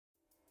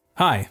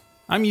Hi,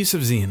 I'm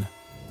Yusuf Zine.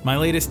 My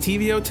latest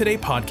TVO Today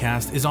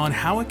podcast is on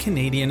how a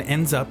Canadian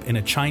ends up in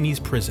a Chinese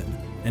prison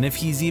and if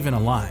he's even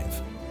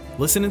alive.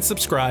 Listen and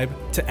subscribe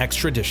to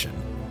Extradition.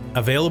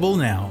 Available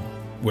now,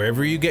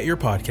 wherever you get your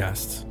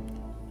podcasts.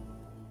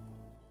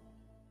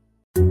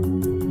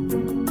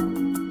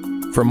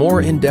 For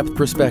more in-depth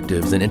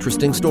perspectives and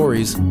interesting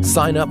stories,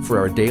 sign up for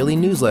our daily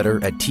newsletter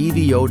at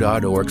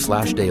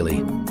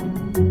tvo.org/daily.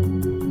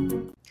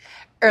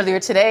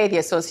 Earlier today, the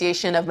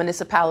Association of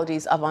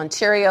Municipalities of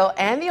Ontario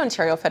and the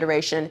Ontario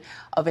Federation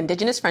of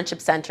Indigenous Friendship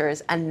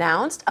Centres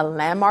announced a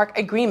landmark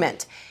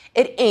agreement.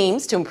 It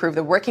aims to improve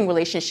the working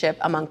relationship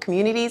among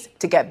communities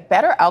to get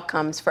better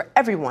outcomes for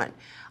everyone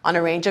on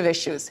a range of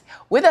issues.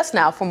 With us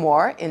now for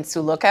more in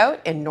Sioux Lookout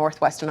in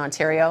northwestern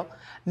Ontario,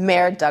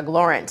 Mayor Doug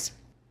Lawrence.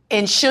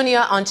 In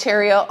Shunia,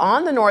 Ontario,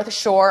 on the north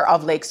shore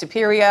of Lake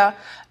Superior,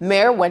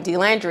 Mayor Wendy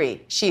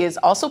Landry. She is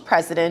also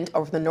president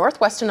of the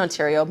Northwestern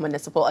Ontario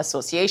Municipal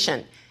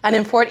Association. And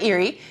in Fort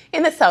Erie,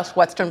 in the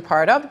southwestern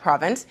part of the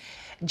province,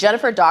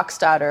 Jennifer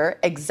Dockstader,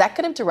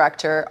 executive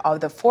director of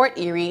the Fort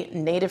Erie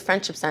Native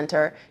Friendship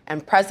Centre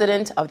and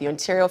president of the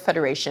Ontario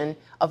Federation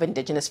of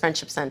Indigenous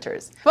Friendship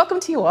Centres. Welcome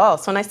to you all.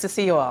 So nice to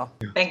see you all.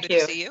 Thank you. Good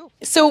to see you.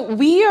 So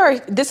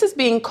this is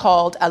being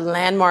called a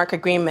landmark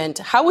agreement.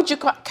 How would you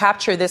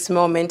capture this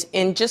moment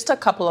in just a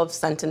couple of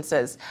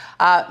sentences?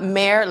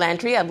 Mayor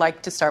Landry, I'd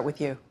like to start with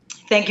you.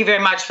 Thank you very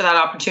much for that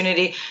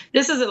opportunity.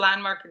 This is a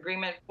landmark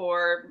agreement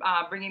for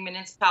bringing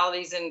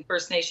municipalities and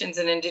First Nations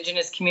and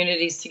Indigenous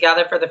communities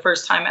together for the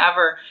first time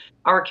ever.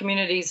 Our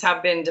communities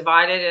have been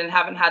divided and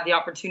haven't had the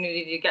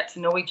opportunity to get to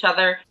know each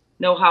other,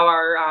 know how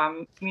our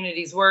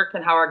communities work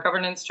and how our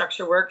governance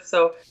structure works.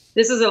 So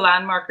this is a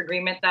landmark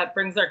agreement that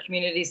brings our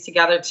communities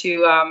together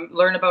to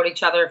learn about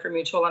each other for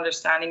mutual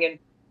understanding and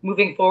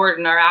moving forward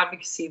in our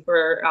advocacy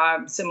for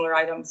similar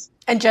items.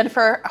 And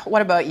Jennifer,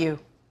 what about you?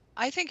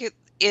 I think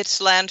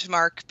it's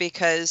landmark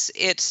because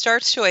it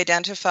starts to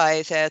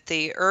identify that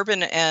the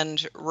urban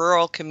and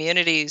rural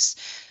communities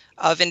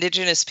of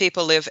Indigenous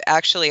people live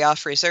actually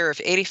off reserve.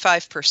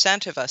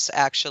 85% of us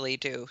actually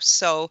do.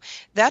 So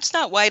that's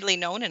not widely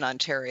known in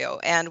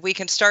Ontario, and we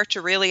can start to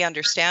really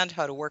understand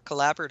how to work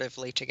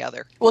collaboratively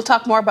together. We'll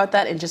talk more about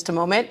that in just a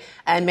moment.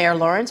 And Mayor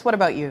Lawrence, what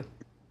about you?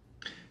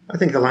 I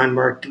think the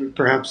landmark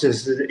perhaps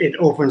is that it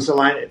opens the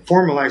line, it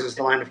formalizes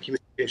the line of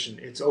communication.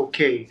 It's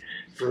okay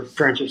for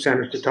friendship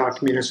centers to talk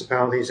to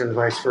municipalities and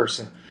vice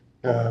versa.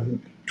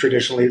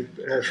 Traditionally,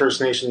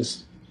 First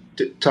Nations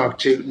talk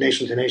to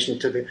nation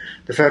to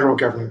the federal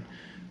government.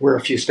 We're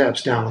a few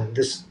steps down.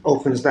 This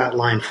opens that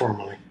line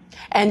formally.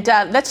 And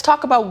let's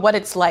talk about what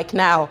it's like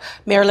now.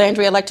 Mayor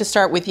Landry, I'd like to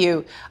start with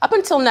you. Up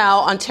until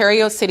now,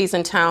 Ontario cities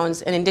and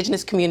towns and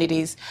Indigenous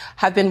communities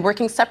have been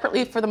working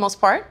separately for the most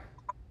part?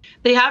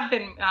 They have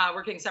been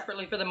working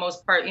separately for the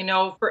most part. You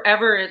know,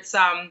 forever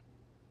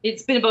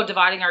it's been about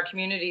dividing our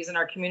communities and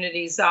our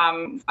communities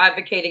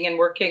advocating and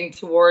working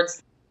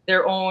towards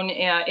their own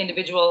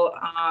individual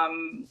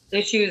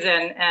issues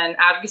and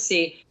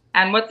advocacy.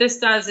 And what this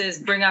does is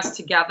bring us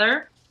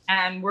together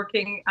and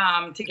working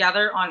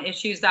together on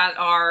issues that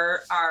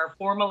are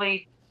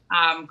formally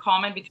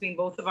common between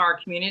both of our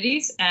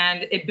communities.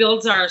 And it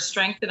builds our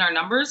strength in our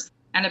numbers,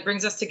 and it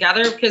brings us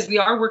together because we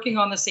are working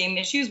on the same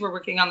issues. We're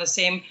working on the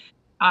same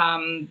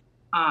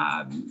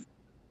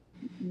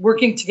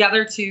working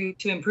together to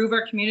improve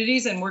our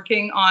communities and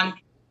working on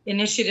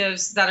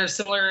initiatives that are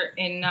similar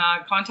in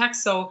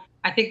context. So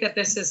I think that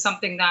this is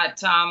something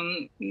that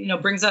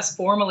brings us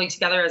formally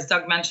together, as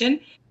Doug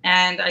mentioned.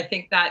 And I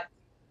think that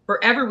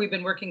forever we've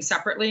been working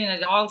separately, and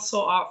it also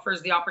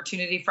offers the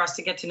opportunity for us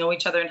to get to know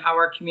each other and how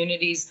our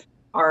communities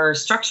are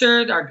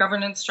structured, our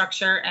governance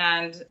structure,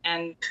 and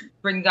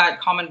bring that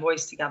common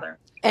voice together.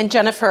 And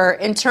Jennifer,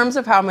 in terms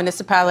of how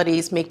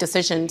municipalities make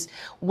decisions,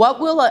 what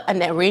will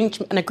an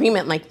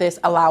agreement like this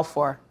allow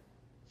for?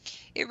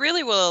 It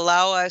really will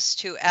allow us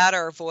to add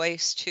our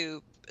voice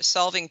to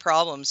solving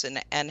problems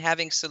and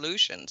having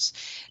solutions.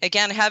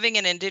 Again, having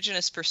an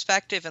Indigenous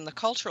perspective and the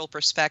cultural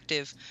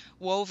perspective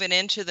woven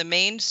into the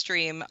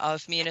mainstream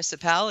of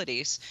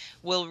municipalities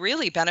will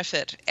really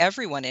benefit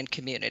everyone in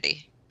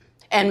community.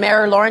 And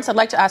Mayor Lawrence, I'd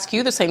like to ask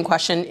you the same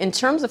question. In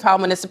terms of how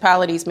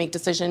municipalities make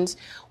decisions,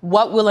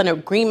 what will an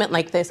agreement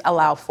like this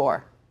allow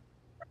for?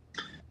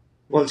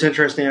 Well, it's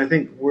interesting. I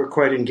think we're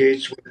quite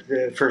engaged with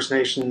the First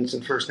Nations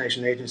and First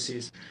Nation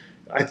agencies.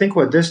 I think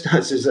what this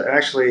does is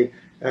actually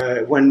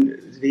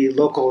when the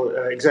local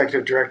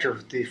executive director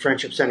of the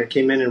Friendship Centre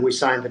came in and we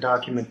signed the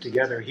document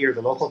together here,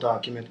 the local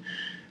document,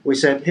 we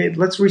said, hey,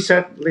 let's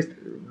reset,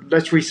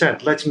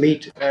 let's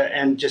meet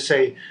and just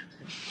say,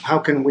 how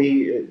can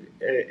we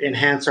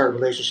enhance our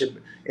relationship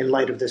in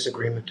light of this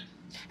agreement?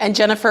 And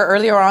Jennifer,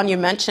 earlier on you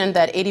mentioned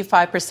that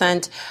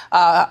 85%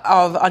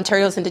 of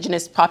Ontario's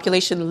Indigenous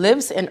population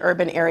lives in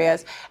urban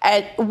areas.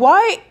 And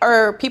why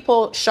are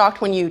people shocked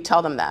when you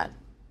tell them that?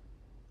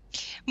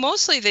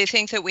 Mostly they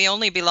think that we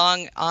only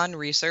belong on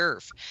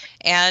reserve.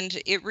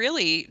 And it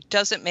really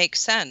doesn't make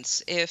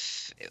sense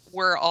if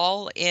we're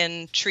all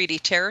in treaty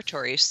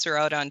territories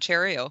throughout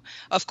Ontario.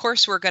 Of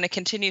course, we're going to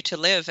continue to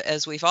live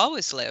as we've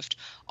always lived,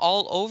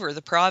 all over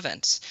the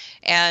province.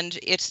 And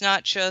it's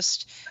not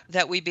just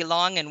that we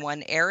belong in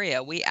one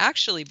area, we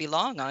actually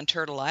belong on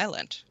Turtle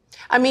Island.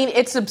 I mean,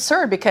 it's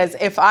absurd because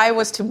if I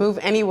was to move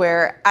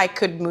anywhere, I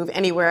could move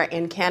anywhere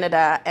in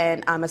Canada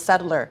and I'm a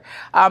settler.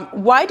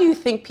 Why do you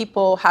think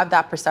people have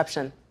that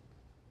perception?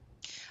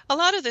 A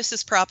lot of this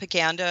is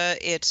propaganda.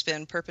 It's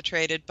been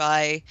perpetrated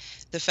by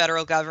the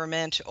federal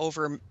government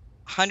over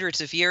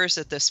hundreds of years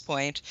at this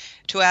point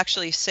to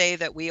actually say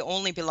that we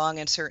only belong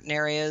in certain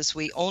areas,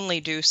 we only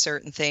do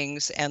certain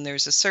things, and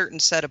there's a certain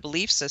set of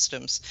belief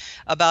systems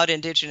about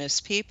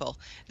Indigenous people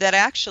that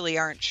actually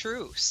aren't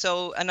true.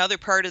 So another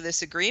part of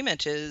this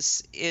agreement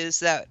is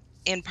that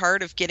in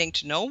part of getting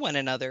to know one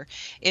another,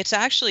 it's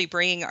actually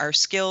bringing our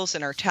skills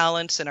and our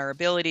talents and our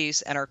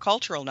abilities and our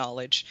cultural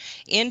knowledge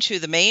into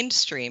the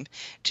mainstream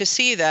to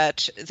see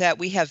that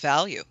we have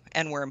value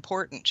and we're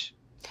important.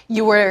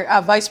 You were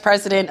vice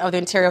president of the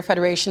Ontario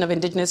Federation of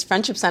Indigenous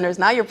Friendship Centres.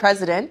 Now you're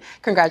president.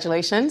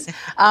 Congratulations.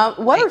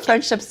 What are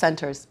friendship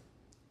centres?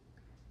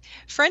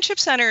 Friendship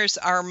centers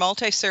are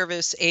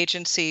multi-service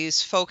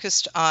agencies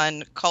focused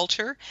on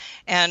culture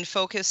and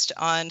focused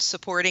on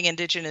supporting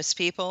Indigenous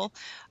people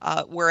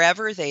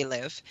wherever they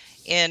live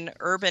in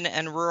urban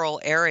and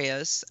rural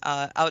areas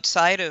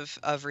outside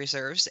of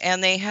reserves.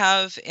 And they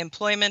have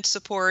employment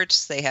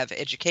supports, they have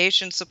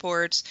education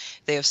supports,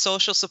 they have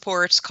social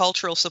supports,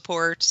 cultural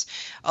supports.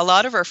 A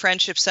lot of our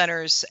friendship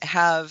centers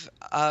have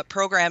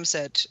programs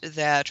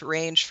that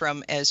range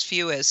from as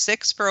few as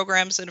 6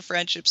 programs in a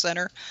friendship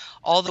center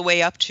all the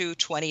way up to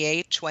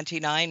 28,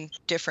 29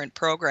 different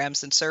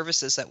programs and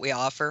services that we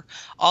offer,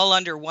 all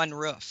under one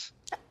roof.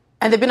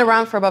 And they've been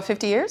around for about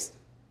 50 years?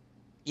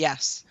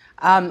 Yes.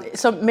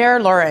 So, Mayor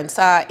Lawrence,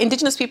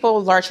 Indigenous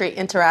people largely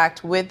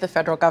interact with the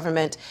federal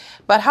government,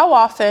 but how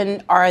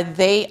often are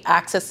they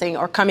accessing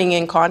or coming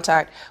in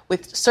contact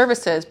with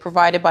services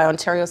provided by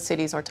Ontario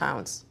cities or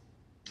towns?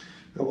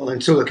 Well,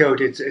 in Sioux Lookout,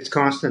 it's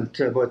constant.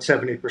 About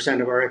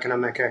 70% of our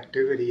economic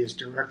activity is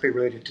directly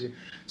related to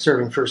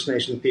serving First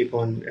Nation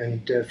people,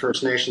 and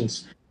First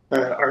Nations.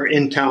 Our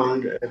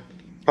in-town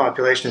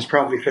population is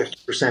probably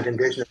 50%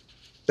 Indigenous.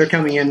 They're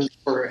coming in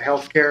for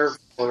healthcare,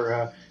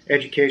 for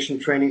education,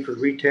 training, for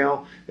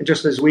retail. And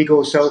just as we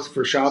go south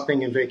for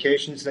shopping and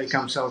vacations, they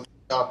come south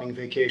for shopping,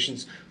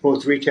 vacations,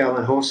 both retail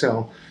and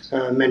wholesale.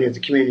 Many of the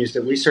communities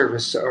that we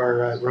service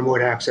are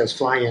remote access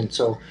fly-in.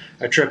 So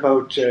a trip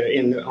out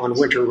on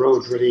Winter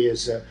Road really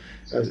is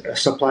a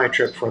supply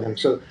trip for them.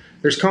 So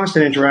there's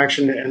constant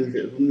interaction,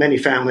 and many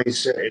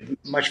families,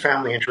 much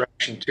family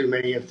interaction too.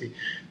 Many of the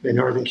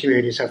northern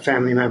communities have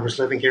family members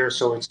living here,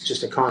 so it's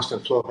just a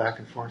constant flow back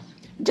and forth.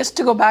 Just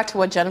to go back to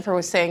what Jennifer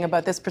was saying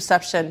about this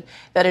perception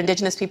that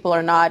Indigenous people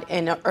are not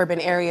in urban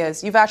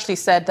areas, you've actually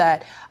said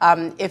that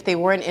if they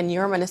weren't in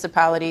your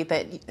municipality,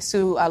 that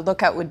Sioux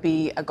Lookout would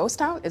be a ghost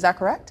town. Is that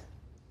correct?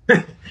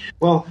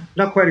 Well,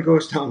 not quite a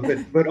ghost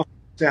town, but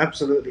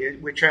absolutely.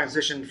 We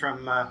transitioned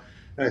from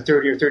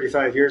 30 or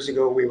 35 years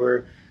ago. We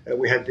were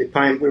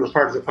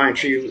part of the Pine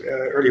Tree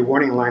early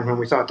warning line when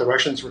we thought the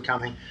Russians were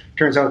coming.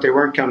 Turns out they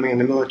weren't coming, and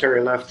the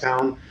military left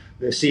town.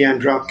 The CN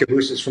dropped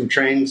cabooses from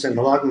trains, and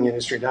the logging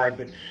industry died.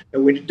 But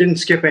we didn't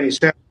skip any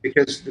steps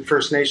because the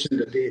First Nation,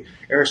 the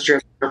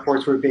airstrips,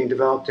 airports were being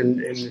developed in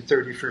the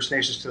 30 First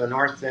Nations to the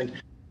north, and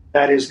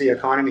that is the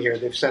economy here.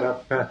 They've set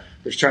up,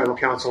 there's tribal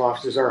council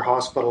offices. Our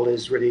hospital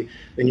is really,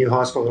 the new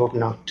hospital that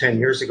opened up 10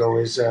 years ago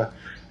is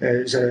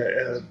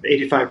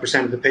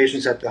 85% of the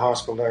patients at the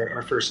hospital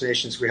are First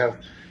Nations. We have,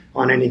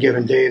 on any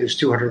given day, there's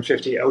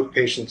 250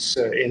 outpatients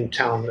in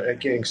town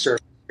getting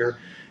served here.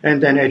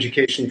 And then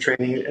education,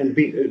 training, and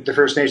the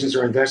First Nations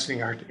are investing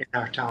in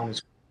our town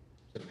as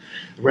well.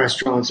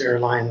 Restaurants,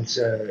 airlines,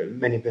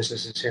 many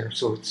businesses here.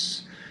 So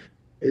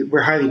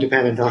we're highly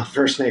dependent on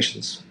First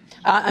Nations.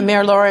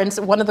 Mayor Lawrence,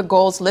 one of the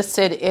goals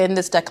listed in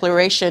this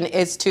declaration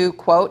is to,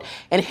 quote,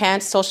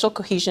 enhance social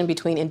cohesion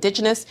between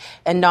Indigenous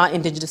and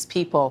non-Indigenous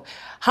people.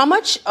 How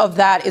much of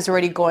that is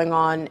already going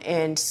on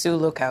in Sioux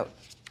Lookout?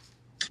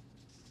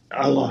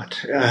 A lot.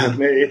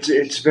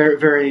 It's very,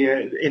 very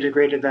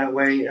integrated that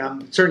way.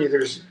 Certainly,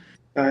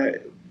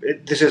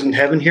 this isn't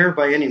heaven here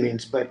by any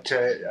means, but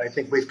I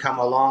think we've come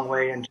a long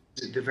way in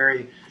the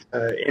very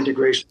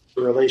integration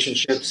of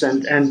relationships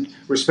and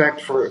respect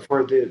for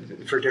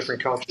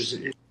different cultures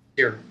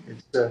here.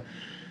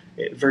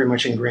 It's very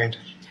much ingrained.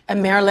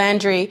 And Mayor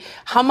Landry,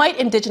 how might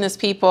Indigenous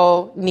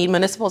people need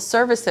municipal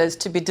services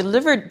to be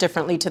delivered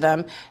differently to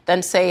them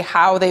than, say,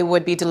 how they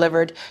would be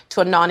delivered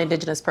to a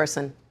non-Indigenous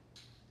person?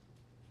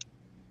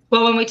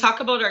 Well, when we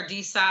talk about our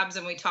DSABs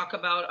and we talk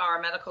about our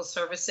medical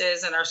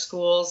services and our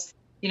schools,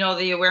 you know,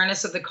 the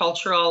awareness of the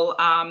cultural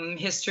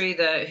history,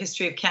 the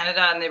history of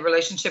Canada and the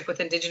relationship with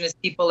Indigenous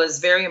people is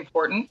very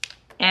important.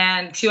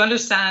 And to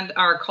understand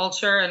our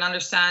culture and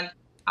understand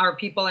our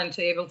people and to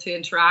be able to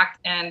interact,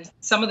 and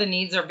some of the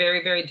needs are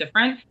very, very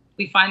different.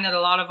 we find that a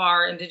lot of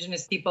our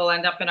Indigenous people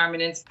end up in our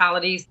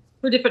municipalities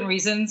for different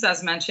reasons,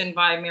 as mentioned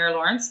by Mayor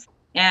Lawrence.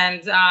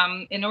 And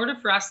in order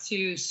for us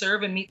to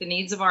serve and meet the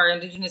needs of our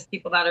Indigenous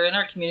people that are in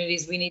our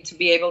communities, we need to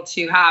be able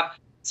to have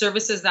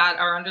services that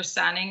are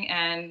understanding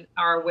and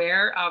are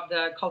aware of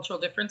the cultural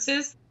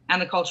differences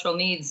and the cultural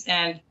needs.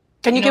 And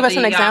can you give us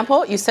an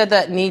example? You said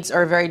that needs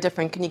are very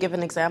different. Can you give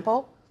an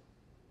example?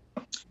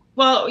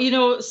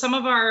 Well, some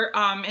of our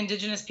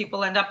Indigenous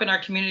people end up in our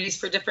communities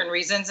for different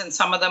reasons, and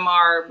some of them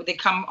they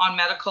come on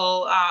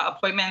medical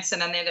appointments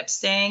and then they end up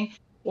staying,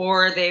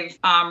 or they've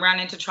ran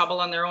into trouble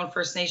on their own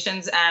First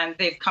Nations and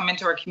they've come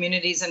into our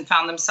communities and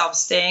found themselves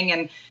staying,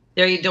 and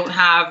there you don't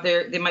have,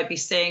 they might be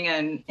staying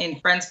in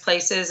friends'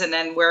 places and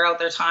then wear out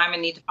their time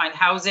and need to find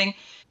housing.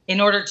 In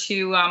order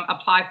to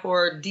apply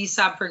for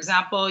DSAB, for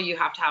example, you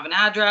have to have an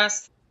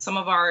address. Some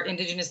of our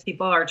Indigenous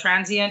people are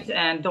transient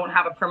and don't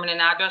have a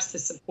permanent address to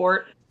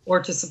support or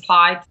to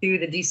supply to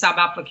the DSAB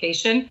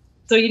application.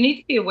 So you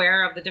need to be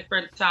aware of the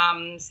different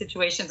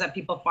situations that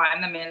people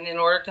find them in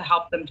order to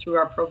help them through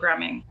our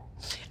programming.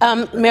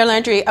 Mayor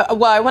Landry,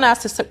 I want to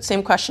ask the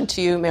same question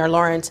to you, Mayor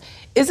Lawrence.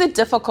 Is it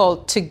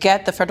difficult to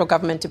get the federal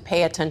government to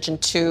pay attention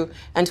to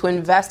and to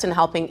invest in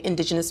helping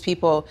Indigenous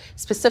people,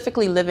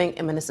 specifically living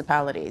in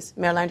municipalities?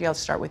 Mayor Landry, I'll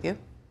start with you.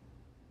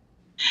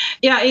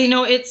 Yeah,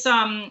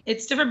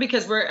 it's different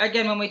because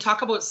when we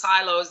talk about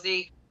silos,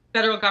 the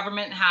federal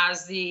government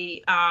has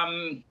the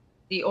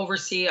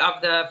oversee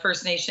of the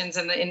First Nations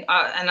and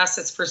us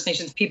as First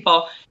Nations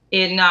people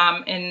in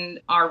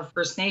our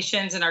First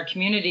Nations and our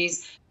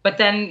communities. But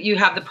then you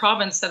have the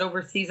province that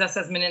oversees us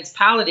as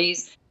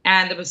municipalities,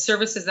 and the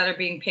services that are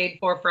being paid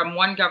for from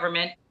one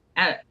government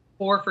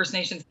for First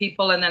Nations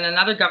people and then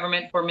another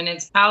government for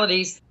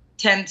municipalities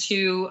tend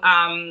to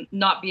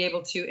not be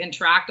able to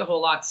interact a whole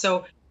lot.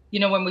 So,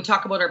 when we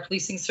talk about our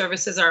policing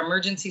services, our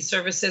emergency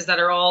services that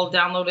are all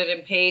downloaded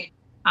and paid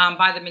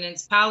by the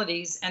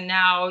municipalities, and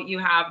now you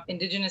have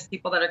Indigenous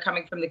people that are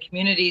coming from the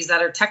communities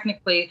that are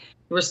technically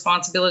the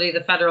responsibility of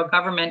the federal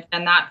government,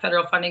 and that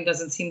federal funding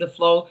doesn't seem to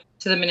flow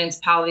to the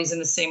municipalities in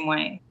the same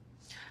way.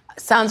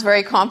 Sounds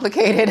very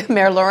complicated.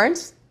 Mayor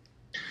Lawrence?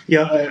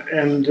 Yeah,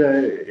 and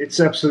it's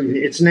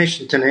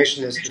nation to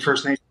nation as the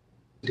First Nation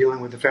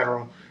dealing with the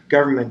federal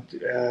government.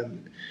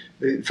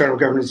 The federal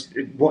government,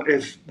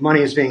 if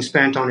money is being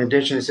spent on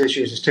Indigenous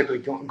issues, is typically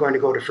going to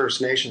go to First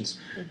Nations.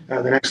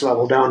 The next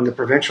level down, the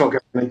provincial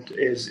government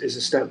is a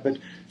step. But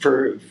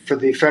for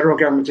the federal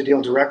government to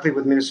deal directly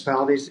with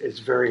municipalities, it's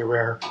very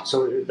rare.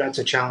 So that's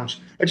a challenge.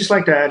 I'd just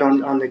like to add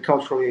on the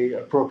culturally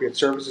appropriate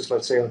services,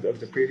 let's say, of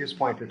the previous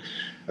point.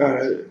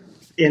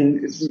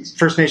 In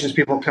First Nations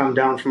people come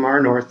down from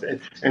our north,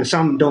 and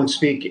some don't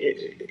speak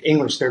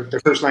English. Their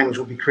first language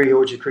will be Cree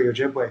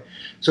Ojibwe.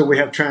 So we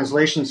have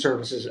translation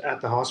services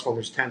at the hospital.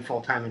 There's 10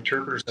 full-time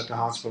interpreters at the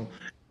hospital.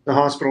 The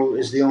hospital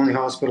is the only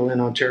hospital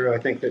in Ontario, I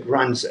think, that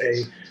runs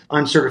a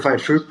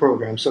uncertified food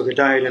program. So the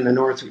diet in the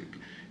north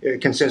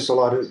consists a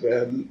lot of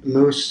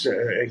moose,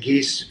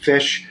 geese,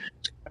 fish.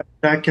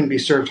 That can be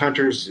served.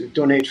 Hunters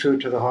donate food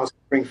to the hospital,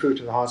 bring food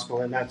to the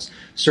hospital, and that's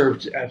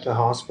served at the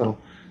hospital.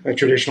 A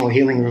traditional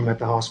healing room at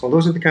the hospital.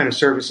 Those are the kind of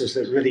services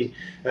that really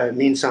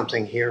mean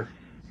something here.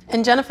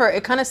 And Jennifer,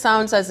 it kind of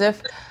sounds as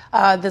if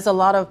there's a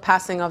lot of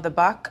passing of the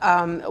buck.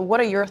 What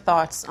are your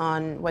thoughts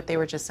on what they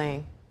were just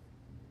saying?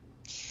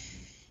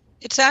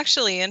 It's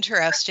actually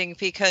interesting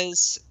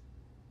because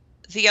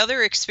the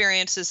other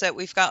experience is that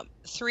we've got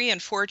 3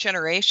 and 4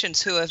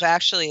 generations who have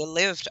actually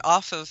lived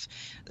off of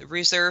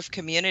reserve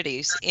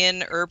communities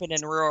in urban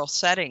and rural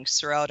settings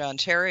throughout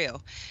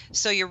Ontario.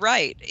 So you're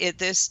right,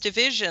 this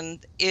division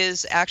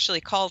is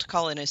actually called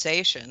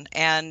colonization,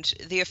 and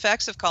the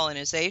effects of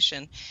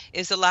colonization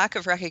is the lack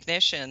of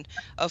recognition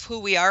of who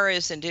we are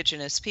as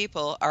Indigenous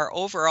people, our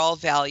overall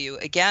value,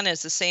 again, at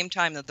the same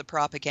time that the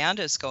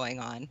propaganda is going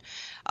on.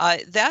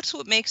 That's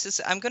what makes this,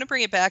 I'm going to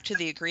bring it back to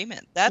the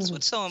agreement. That's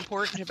what's so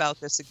important about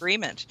this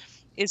agreement.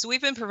 Is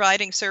we've been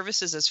providing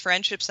services as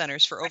friendship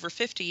centers for over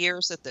 50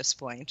 years at this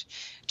point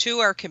to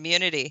our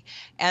community.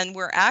 And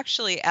we're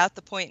actually at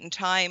the point in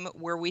time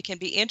where we can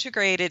be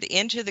integrated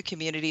into the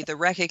community, the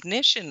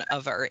recognition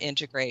of our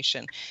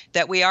integration,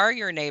 that we are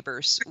your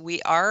neighbors.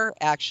 We are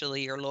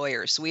actually your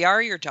lawyers. We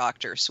are your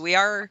doctors. We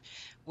are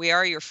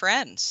your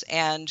friends,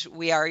 and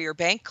we are your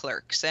bank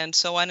clerks, and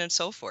so on and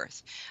so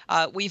forth.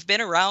 We've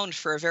been around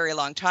for a very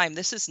long time.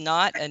 This is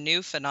not a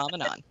new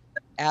phenomenon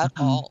at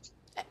all.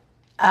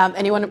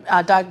 Anyone,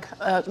 Doug,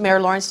 Mayor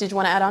Lawrence, did you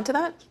want to add on to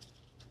that?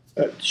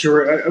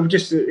 Sure. I would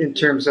just, in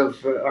terms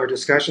of our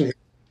discussion here,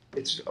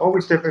 it's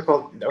always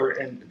difficult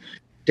and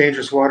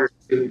dangerous water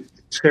to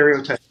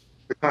stereotype.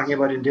 We're talking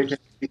about Indigenous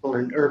people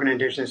and urban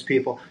Indigenous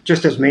people,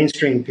 just as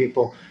mainstream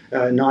people,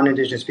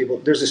 non-Indigenous people.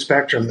 There's a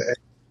spectrum.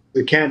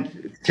 We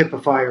can't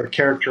typify or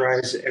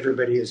characterize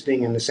everybody as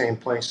being in the same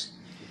place.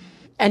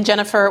 And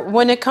Jennifer,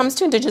 when it comes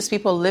to Indigenous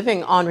people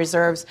living on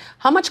reserves,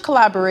 how much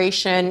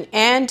collaboration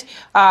and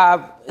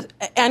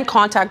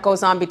contact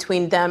goes on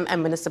between them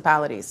and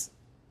municipalities?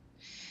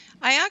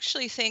 I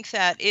actually think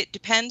that it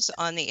depends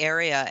on the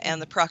area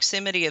and the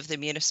proximity of the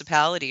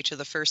municipality to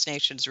the First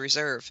Nations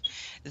reserve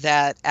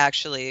that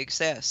actually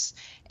exists.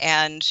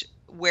 And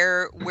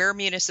where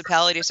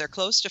municipalities are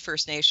close to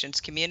First Nations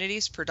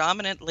communities,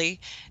 predominantly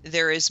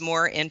there is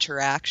more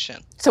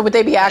interaction. So would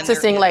they be And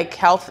accessing like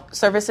health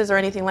services or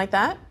anything like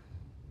that?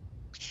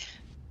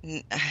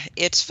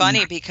 it's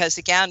funny because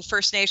again,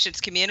 First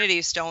Nations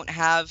communities don't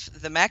have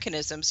the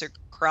mechanisms. They're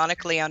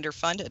chronically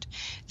underfunded.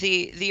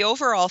 The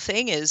overall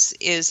thing is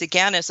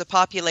again, as a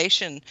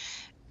population,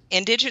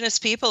 Indigenous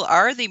people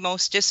are the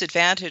most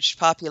disadvantaged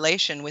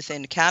population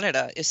within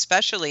Canada,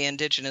 especially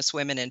Indigenous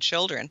women and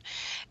children.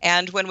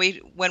 And when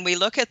we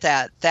look at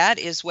that, that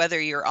is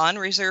whether you're on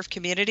reserve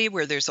community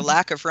where there's a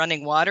lack of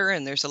running water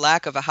and there's a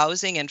lack of a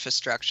housing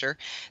infrastructure.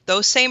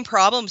 Those same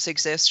problems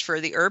exist for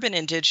the urban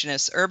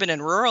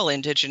and rural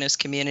Indigenous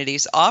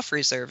communities off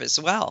reserve as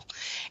well.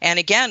 And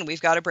again, we've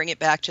got to bring it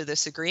back to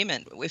this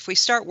agreement. If we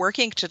start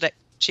working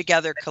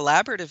together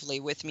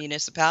collaboratively with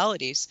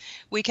municipalities,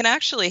 we can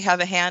actually have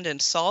a hand in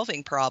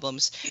solving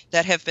problems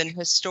that have been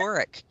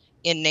historic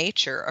in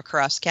nature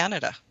across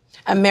Canada.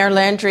 And Mayor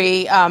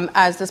Landry,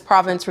 as this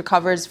province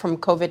recovers from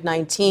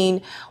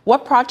COVID-19,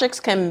 what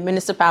projects can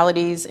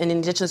municipalities and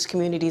Indigenous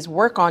communities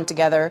work on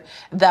together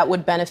that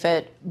would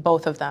benefit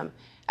both of them?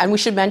 And we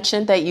should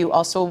mention that you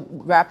also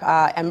rep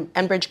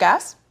Enbridge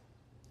Gas.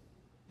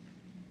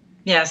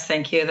 Yes,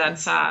 thank you.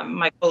 That's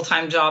my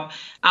full-time job.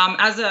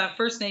 As a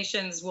First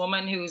Nations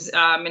woman who's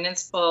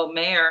municipal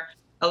mayor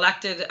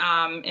elected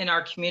in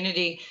our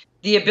community,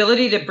 the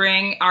ability to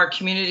bring our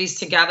communities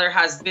together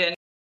has been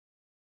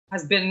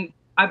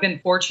I've been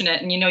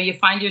fortunate. And you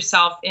find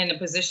yourself in a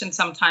position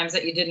sometimes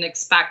that you didn't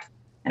expect.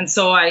 And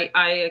so I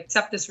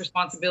accept this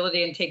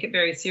responsibility and take it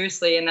very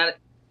seriously, and that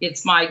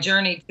it's my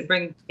journey to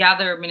bring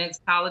together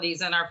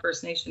municipalities and our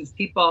First Nations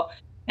people.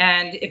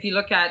 And if you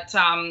look at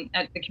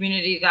the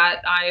community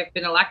that I've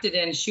been elected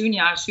in,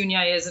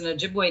 Shunya is an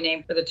Ojibwe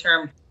name for the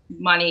term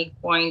money,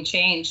 coin,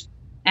 change.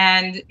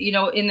 And,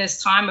 in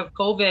this time of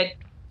COVID,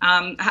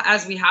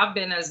 as we have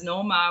been as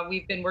NOMA,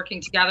 we've been working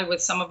together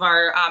with some of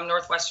our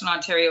Northwestern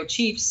Ontario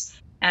chiefs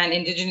and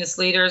Indigenous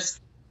leaders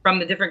from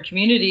the different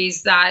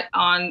communities that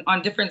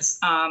on different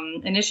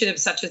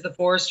initiatives such as the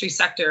forestry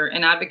sector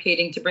and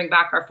advocating to bring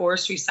back our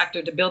forestry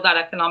sector to build that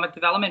economic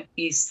development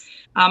piece.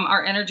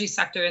 Our energy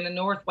sector in the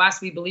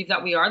Northwest, we believe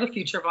that we are the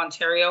future of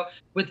Ontario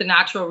with the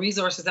natural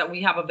resources that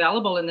we have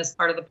available in this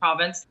part of the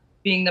province,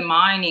 being the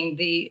mining,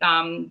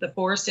 the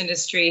forest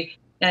industry,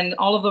 and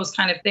all of those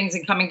kind of things,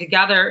 and coming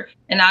together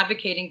and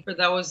advocating for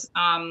those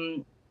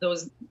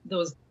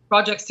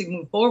projects to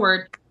move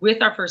forward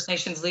with our First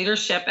Nations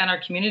leadership and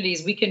our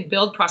communities. We can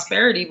build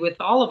prosperity with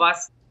all of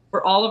us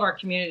for all of our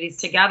communities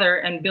together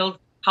and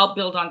help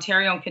build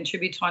Ontario and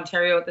contribute to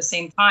Ontario at the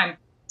same time.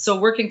 So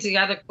working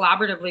together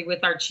collaboratively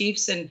with our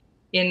chiefs and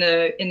in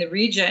the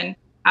region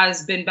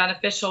has been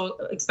beneficial,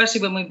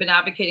 especially when we've been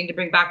advocating to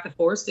bring back the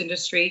forest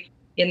industry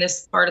in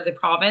this part of the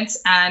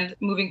province. And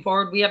moving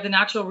forward, we have the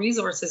natural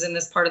resources in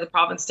this part of the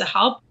province to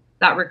help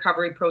that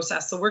recovery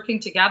process. So working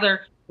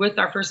together with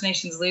our First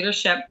Nations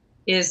leadership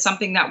is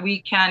something that we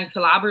can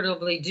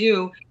collaboratively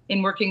do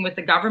in working with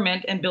the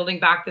government and building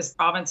back this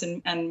province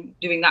and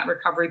doing that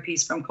recovery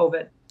piece from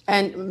COVID.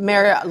 And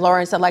Mayor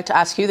Lawrence, I'd like to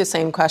ask you the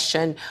same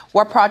question.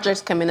 What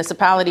projects can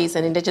municipalities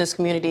and Indigenous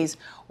communities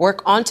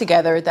work on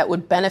together that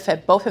would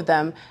benefit both of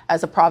them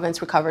as the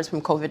province recovers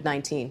from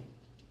COVID-19?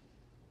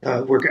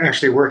 We're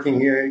actually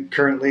working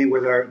currently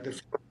with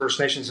the First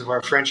Nations of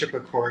our Friendship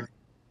Accord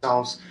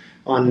themselves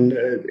on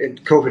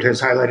COVID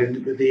has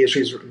highlighted the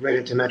issues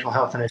related to mental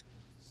health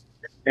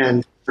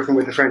and working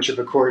with the Friendship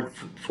Accord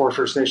for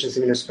First Nations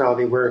and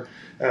municipality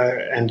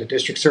and the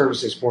District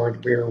Services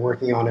Board, we are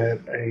working on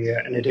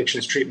an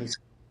addictions treatment.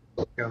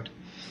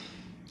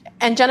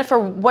 And Jennifer,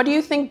 what do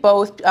you think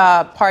all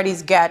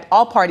parties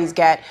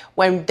get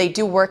when they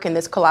do work in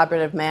this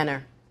collaborative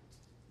manner?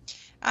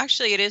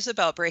 Actually, it is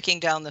about breaking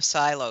down the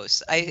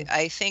silos.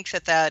 I think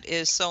that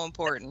is so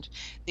important.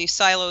 These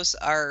silos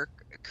are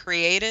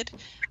created.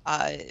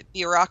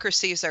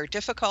 Bureaucracies are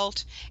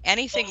difficult.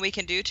 Anything we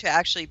can do to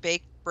actually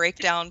break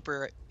down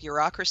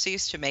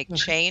bureaucracies to make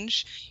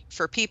change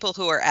for people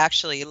who are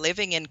actually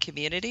living in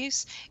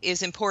communities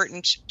is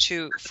important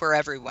for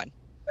everyone.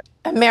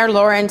 And Mayor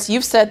Lawrence,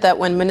 you've said that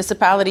when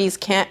municipalities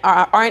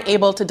aren't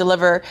able to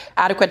deliver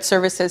adequate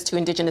services to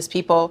Indigenous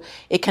people,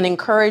 it can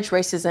encourage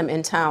racism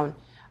in town.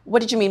 What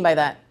did you mean by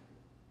that?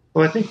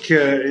 Well, I think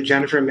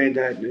Jennifer made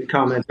that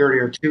comment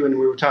earlier too, and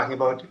we were talking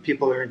about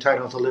people are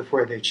entitled to live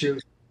where they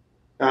choose.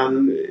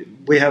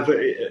 We have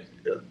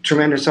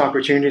tremendous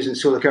opportunities in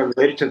Sulaka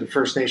related to the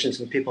First Nations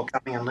and people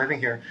coming and living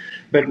here,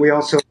 but we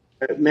also,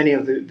 many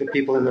of the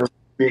people in the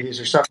communities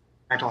are suffering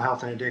mental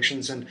health and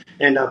addictions and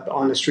end up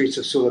on the streets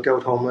of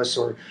Sulaka homeless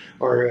or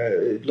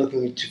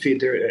looking to feed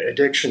their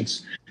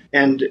addictions.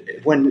 And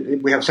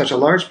when we have such a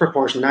large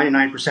proportion,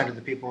 99% of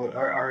the people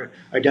are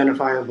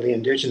identifiably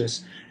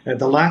Indigenous,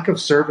 the lack of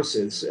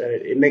services,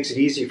 it makes it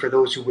easy for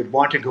those who would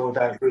want to go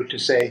that route to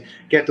say,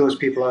 get those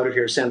people out of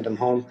here, send them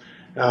home.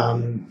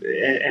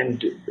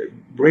 and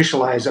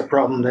racialize a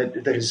problem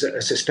that is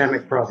a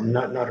systemic problem,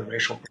 not a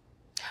racial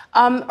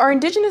problem. Are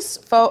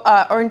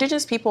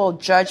Indigenous people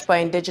judged by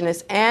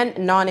Indigenous and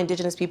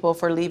non-Indigenous people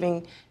for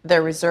leaving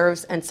their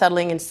reserves and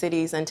settling in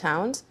cities and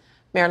towns?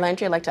 Mayor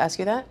Landry, I'd like to ask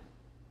you that.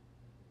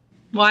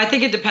 Well, I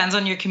think it depends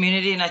on your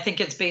community, and I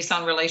think it's based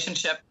on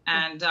relationship.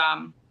 And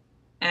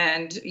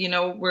you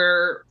know,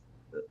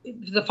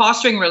 the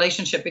fostering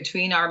relationship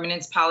between our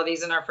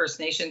municipalities and our First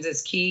Nations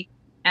is key.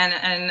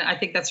 And I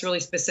think that's really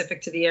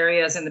specific to the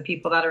areas and the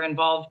people that are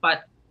involved.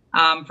 But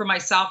for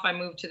myself, I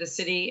moved to the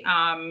city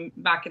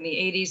back in the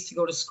 80s to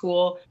go to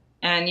school.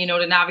 And, you know,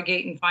 to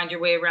navigate and find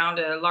your way around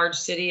a large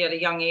city at a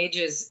young age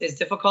is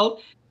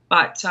difficult.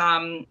 But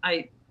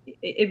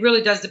it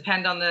really does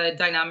depend on the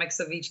dynamics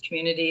of each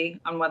community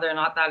on whether or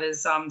not that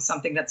is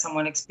something that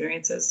someone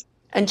experiences.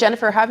 And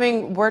Jennifer,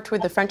 having worked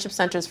with the Friendship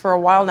Centers for a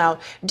while now,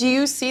 do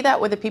you see that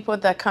with the people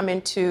that come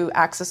in to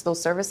access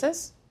those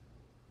services?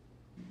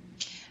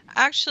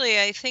 Actually,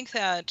 I think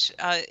that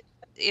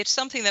it's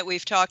something that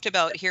we've talked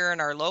about here in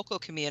our local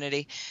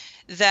community,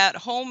 that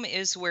home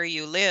is where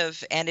you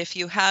live. And if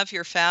you have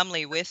your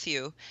family with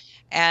you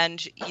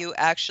and you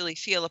actually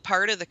feel a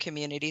part of the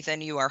community,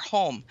 then you are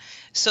home.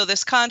 So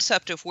this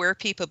concept of where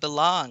people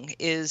belong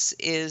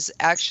is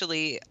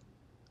actually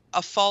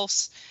a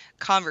false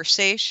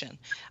conversation.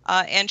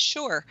 And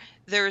sure,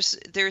 there's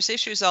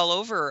issues all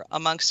over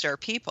amongst our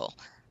people.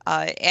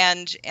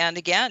 And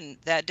again,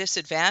 that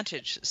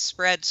disadvantage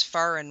spreads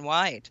far and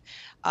wide.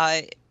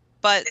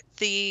 But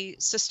the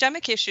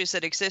systemic issues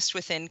that exist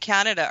within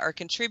Canada are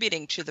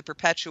contributing to the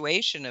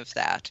perpetuation of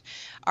that.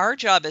 Our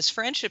job as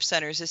Friendship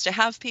Centers is to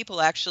have people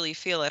actually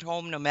feel at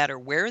home no matter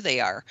where they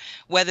are,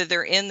 whether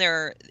they're in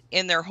their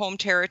home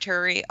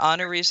territory on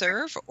a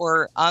reserve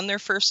or on their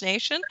First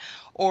Nation,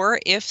 or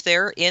if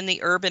they're in the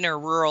urban or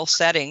rural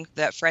setting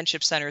that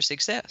Friendship Centers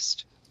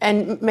exist.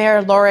 And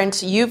Mayor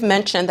Lawrence, you've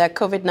mentioned that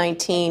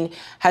COVID-19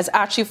 has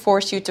actually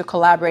forced you to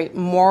collaborate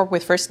more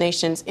with First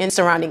Nations in the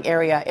surrounding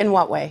area. In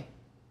what way?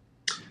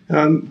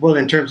 Well,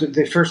 in terms of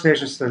the First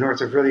Nations to the north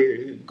have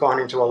really gone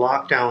into a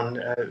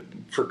lockdown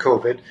for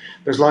COVID.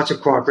 There's lots of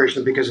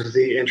cooperation because of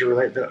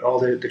all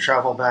the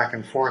travel back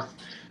and forth.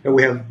 And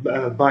we have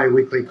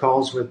bi-weekly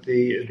calls with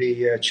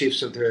the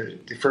chiefs of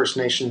the First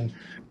Nation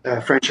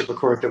Friendship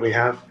Accord that we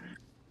have.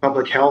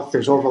 Public health,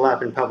 there's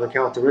overlap in public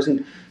health. There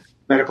isn't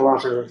medical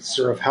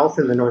officer of health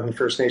in the Northern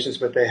First Nations,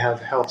 but they have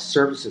health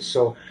services.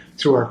 So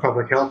through our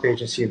public health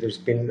agency, there's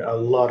been a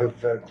lot of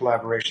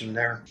collaboration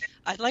there.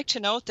 I'd like to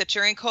note that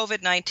during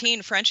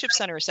COVID-19, Friendship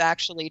Centers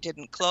actually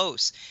didn't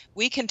close.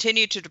 We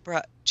continued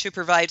to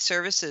provide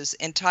services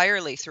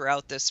entirely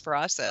throughout this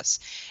process.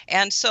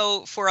 And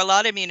so for a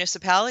lot of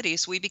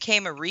municipalities, we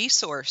became a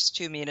resource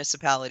to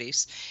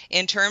municipalities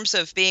in terms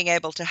of being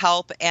able to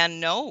help and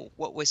know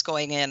what was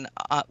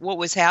what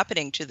was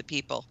happening to the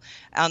people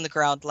on the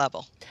ground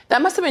level.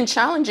 That must have been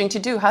challenging to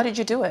do. How did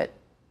you do it?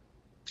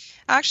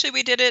 Actually,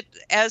 we did it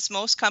as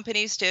most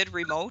companies did,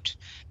 remote.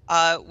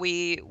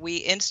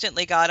 We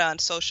instantly got on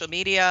social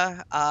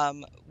media.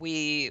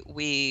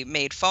 We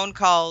made phone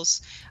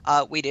calls.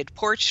 We did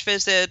porch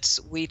visits.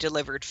 We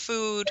delivered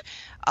food.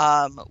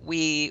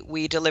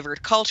 We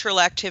delivered cultural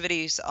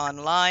activities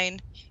online.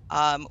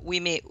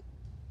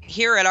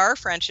 Here at our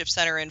Friendship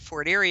Center in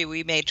Fort Erie,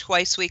 we made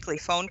twice weekly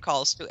phone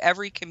calls to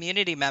every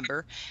community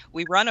member.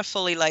 We run a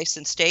fully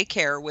licensed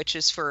daycare, which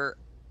is for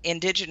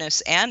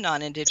Indigenous and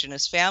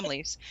non-Indigenous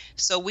families.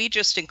 So we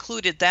just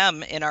included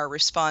them in our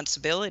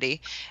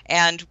responsibility,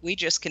 and we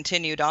just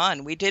continued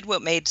on. We did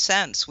what made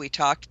sense. We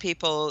talked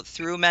people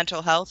through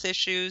mental health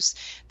issues.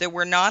 There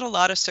were not a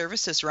lot of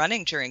services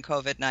running during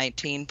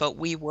COVID-19, but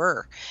we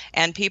were.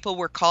 And people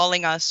were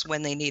calling us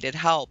when they needed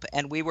help,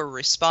 and we were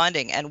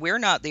responding. And we're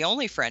not the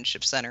only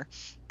Friendship Center.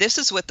 This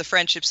is what the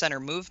Friendship Center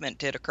movement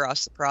did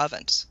across the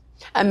province.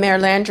 And Mayor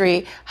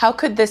Landry, how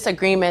could this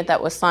agreement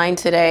that was signed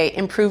today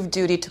improve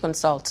duty to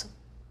consult?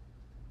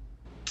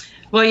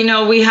 Well, you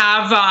know, we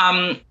have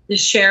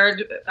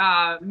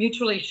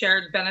mutually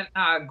shared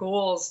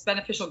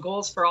beneficial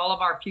goals for all of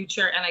our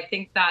future. And I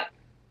think that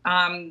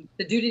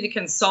the duty to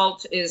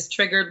consult is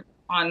triggered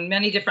on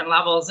many different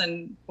levels.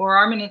 And for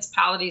our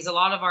municipalities, a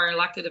lot of our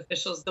elected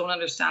officials don't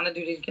understand the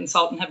duty to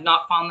consult and have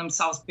not found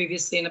themselves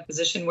previously in a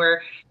position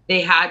where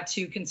they had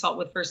to consult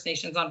with First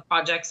Nations on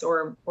projects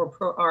or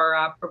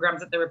programs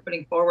that they were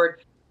putting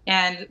forward.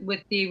 And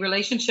with the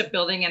relationship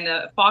building and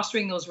the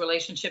fostering those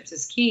relationships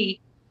is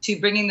key to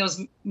bringing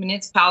those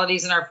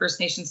municipalities and our First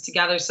Nations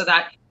together so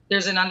that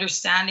there's an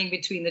understanding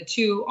between the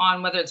two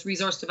on whether it's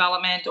resource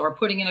development or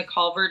putting in a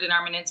culvert in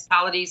our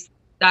municipalities,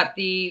 that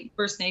the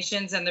First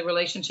Nations and the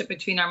relationship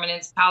between our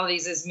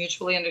municipalities is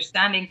mutually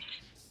understanding.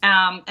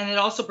 And it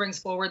also brings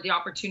forward the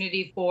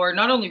opportunity for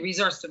not only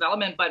resource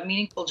development, but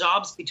meaningful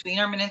jobs between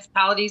our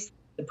municipalities,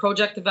 the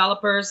project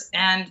developers,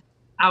 and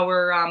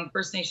our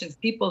First Nations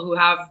people who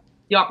have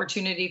the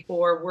opportunity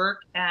for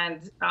work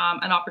and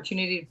an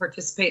opportunity to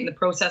participate in the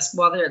process,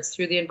 whether it's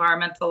through the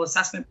environmental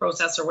assessment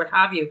process or what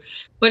have you.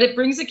 But it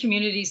brings the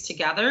communities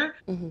together,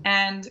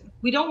 and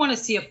we don't want to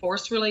see a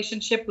forced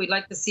relationship. We'd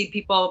like to see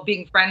people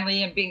being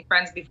friendly and being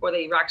friends before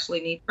they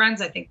actually need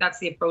friends. I think that's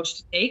the approach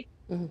to take.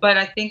 But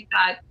I think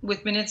that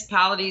with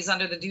municipalities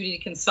under the duty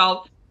to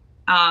consult,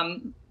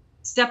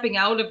 stepping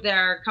out of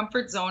their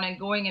comfort zone and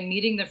going and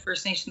meeting the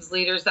First Nations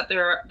leaders that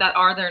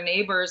are their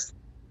neighbors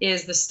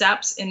is the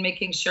steps in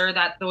making sure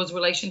that those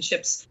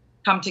relationships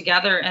come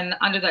together. And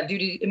under that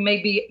duty, it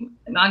may be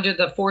under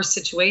the forced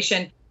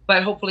situation,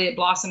 but hopefully it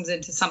blossoms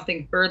into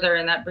something further,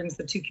 and that brings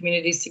the two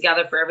communities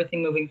together for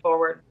everything moving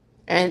forward.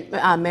 And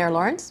Mayor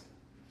Lawrence?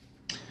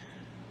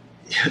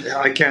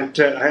 I can't.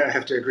 I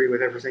have to agree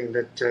with everything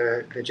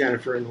that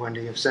Jennifer and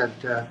Wendy have said.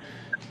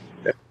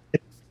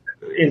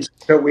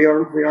 So we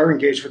are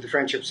engaged with the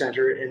Friendship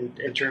Centre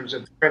in terms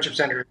of the Friendship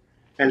Centre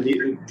and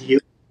the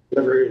youth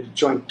deliver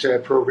joint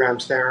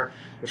programs there.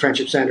 The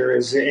Friendship Centre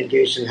is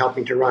engaged in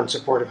helping to run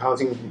supportive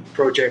housing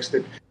projects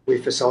that we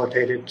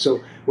facilitated.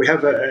 So we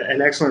have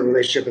an excellent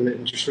relationship,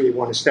 and just really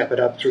want to step it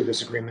up through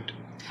this agreement.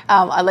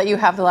 I'll let you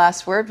have the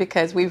last word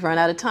because we've run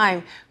out of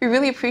time. We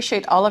really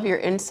appreciate all of your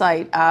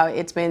insight.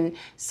 It's been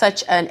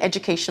such an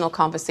educational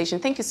conversation.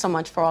 Thank you so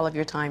much for all of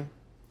your time.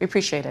 We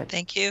appreciate it.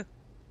 Thank you.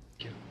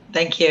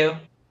 Thank you.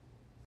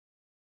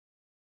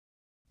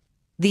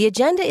 The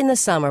Agenda in the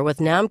Summer with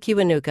Nam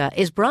Kiwanuka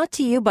is brought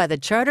to you by the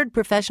Chartered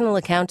Professional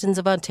Accountants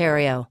of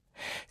Ontario.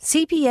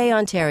 CPA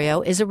Ontario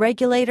is a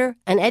regulator,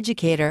 an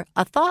educator,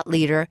 a thought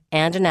leader,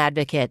 and an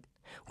advocate.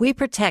 We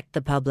protect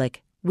the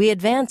public. We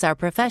advance our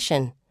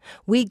profession.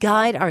 We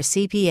guide our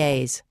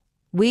CPAs.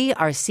 We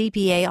are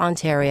CPA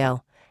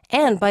Ontario.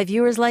 And by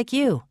viewers like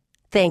you.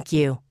 Thank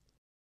you.